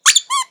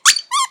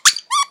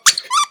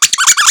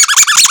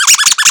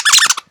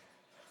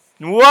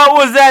What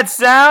was that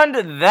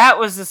sound? That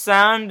was the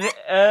sound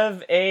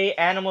of a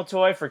animal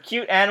toy for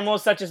cute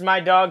animals such as my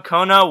dog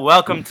Kona.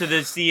 Welcome to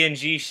the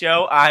C+G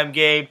show. I'm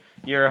Gabe,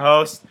 your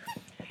host.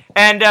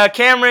 And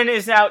Cameron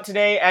is out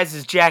today, as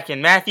is Jack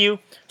and Matthew.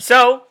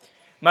 So,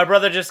 my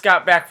brother just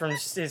got back from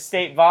his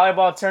state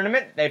volleyball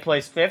tournament. They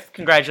placed 5th.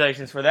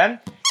 Congratulations for them.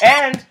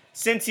 And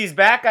since he's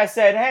back, I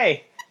said,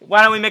 hey,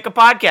 why don't we make a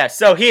podcast?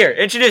 So here,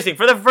 introducing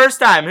for the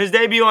first time, his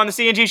debut on the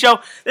C+G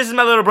show, this is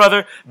my little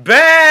brother,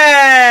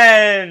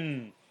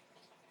 Ben!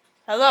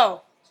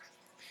 Hello.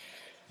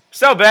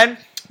 So, Ben,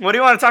 what do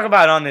you want to talk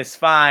about on this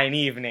fine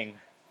evening?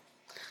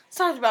 Let's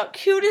talk about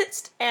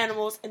cutest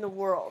animals in the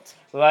world.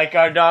 Like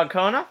our dog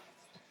Kona?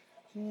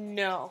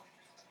 No.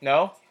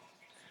 No?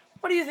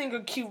 What do you think a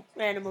cute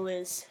animal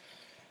is?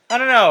 I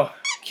don't know.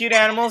 Cute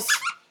animals?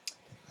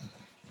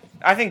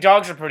 I think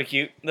dogs are pretty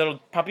cute. Little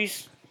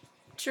puppies.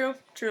 True.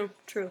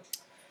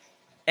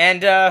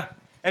 And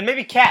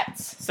maybe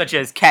cats, such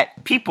as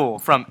Cat People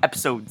from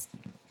episode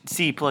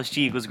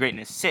C+G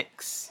Greatness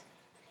 6.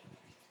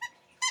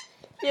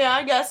 Yeah,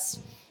 I guess.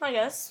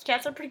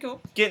 Cats are pretty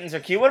cool. Kittens are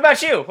cute. What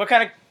about you? What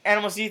kind of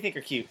animals do you think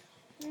are cute?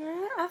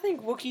 I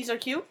think Wookiees are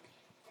cute.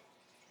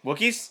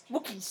 Wookiees?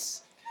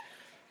 Wookiees.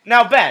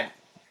 Now, Ben,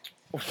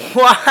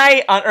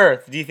 why on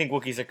earth do you think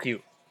Wookiees are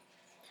cute?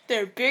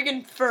 They're big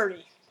and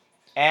furry.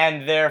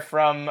 And they're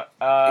from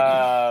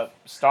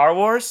Star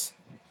Wars?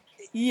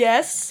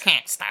 Yes.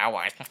 Star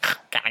Wars.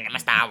 Gotta get my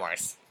Star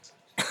Wars.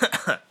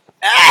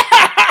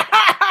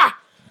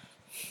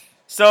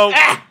 So,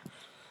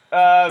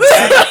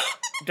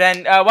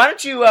 Ben, why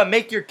don't you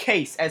make your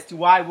case as to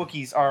why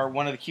Wookiees are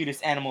one of the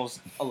cutest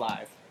animals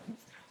alive?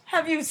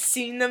 Have you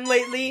seen them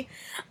lately?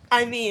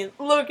 I mean,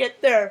 look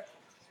at their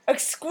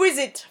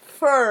exquisite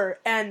fur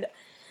and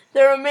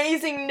their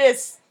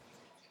amazingness.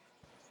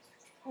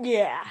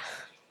 Yeah,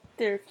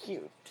 they're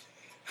cute.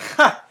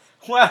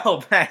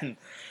 Well, Ben,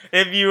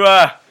 if you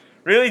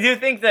really do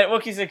think that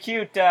Wookiees are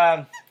cute,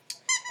 then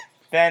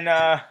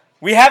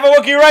we have a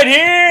Wookiee right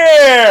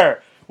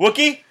here!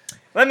 Wookiee,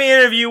 let me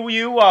interview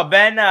you while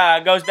Ben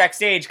goes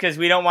backstage because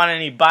we don't want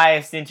any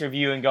biased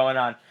interviewing going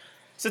on.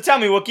 So tell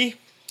me, Wookiee,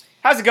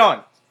 how's it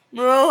going?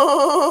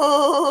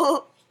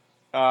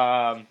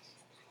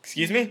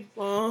 Excuse me?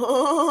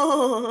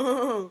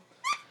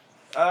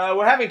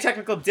 We're having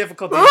technical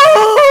difficulties.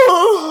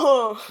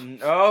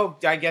 Oh,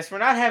 I guess we're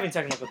not having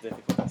technical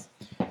difficulties.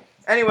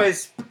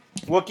 Anyways,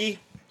 Wookiee,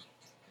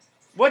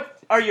 what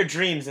are your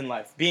dreams in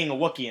life, being a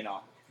Wookiee and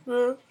all?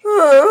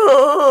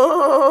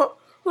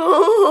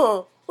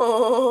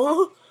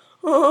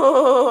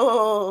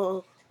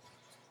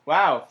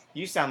 Wow,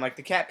 you sound like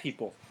the cat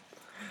people.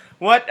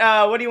 What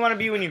do you want to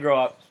be when you grow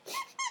up?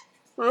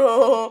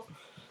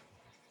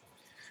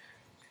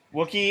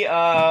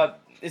 Wookiee,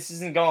 this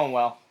isn't going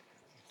well.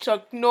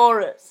 Chuck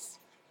Norris.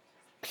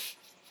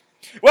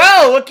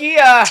 Well,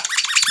 Wookiee,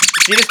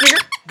 see the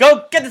speaker?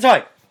 Go get the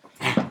toy.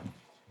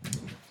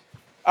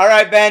 All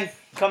right, Ben,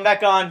 come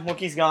back on.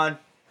 Wookiee's gone.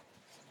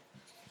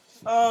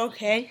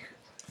 Okay.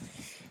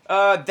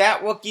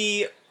 That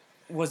Wookiee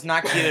was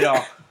not cute at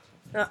all.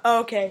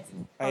 Okay.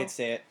 I hate to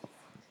say it.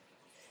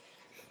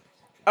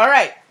 All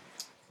right.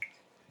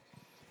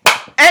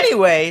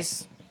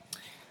 Anyways,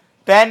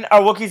 Ben, are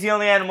Wookiees the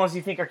only animals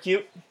you think are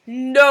cute?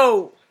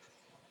 No.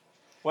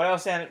 What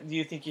else do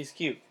you think is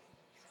cute?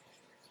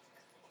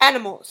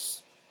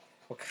 Animals.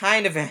 What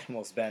kind of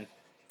animals, Ben?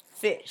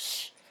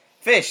 Fish.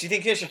 Fish. You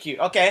think fish are cute?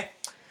 Okay.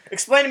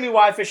 Explain to me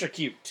why fish are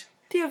cute.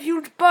 They have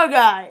huge bug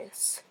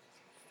eyes.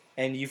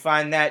 And you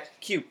find that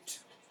cute.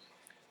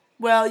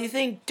 Well, you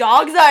think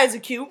dogs' eyes are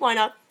cute, why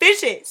not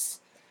fishes?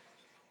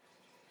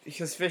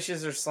 Because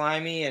fishes are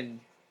slimy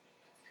and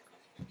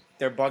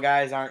their bug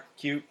eyes aren't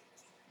cute.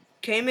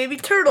 Okay, maybe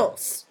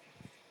turtles.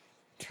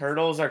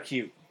 Turtles are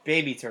cute.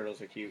 Baby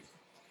turtles are cute.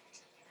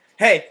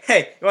 Hey,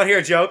 you want to hear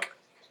a joke?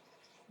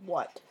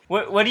 What?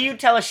 What do you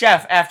tell a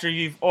chef after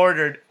you've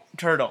ordered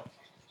turtle?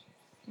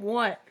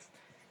 What?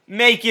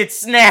 Make it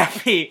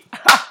snappy.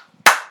 Ha!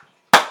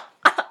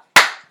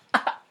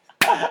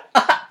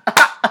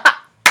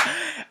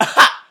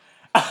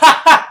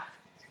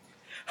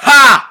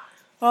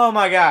 Oh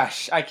my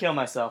gosh, I kill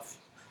myself.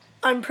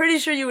 I'm pretty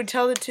sure you would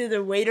tell it to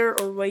the waiter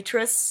or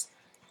waitress.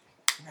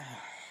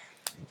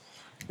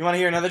 You want to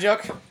hear another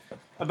joke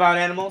about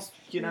animals?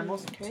 Cute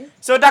animals? Okay.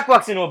 So a duck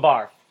walks into a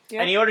bar,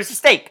 Yep. and he orders a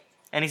steak,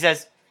 and he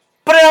says,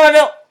 "Put it on my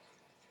bill."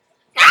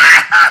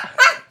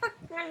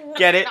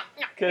 Get it?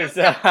 Because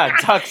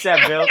ducks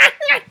have bills.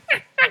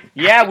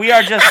 Yeah, we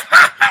are just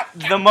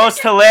the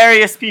most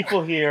hilarious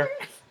people here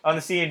on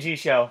the C+G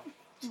show.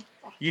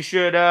 You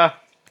should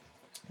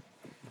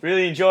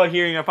really enjoy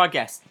hearing our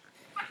podcast.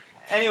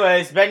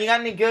 Anyways, Ben, you got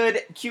any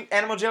good, cute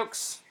animal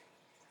jokes?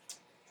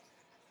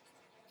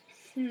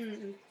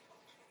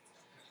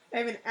 I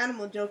have an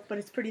animal joke, but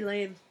it's pretty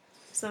lame.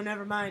 So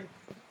never mind.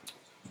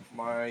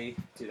 Why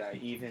did I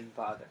even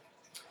bother?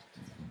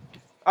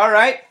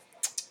 Alright.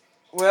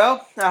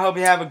 Well, I hope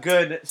you have a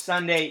good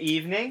Sunday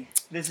evening.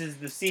 This is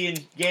the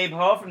Gabe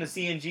Ho from the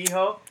C&G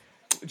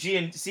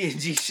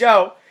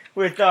show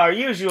with our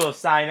usual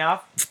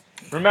sign-off.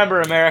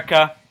 Remember,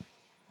 America,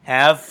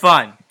 have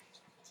fun.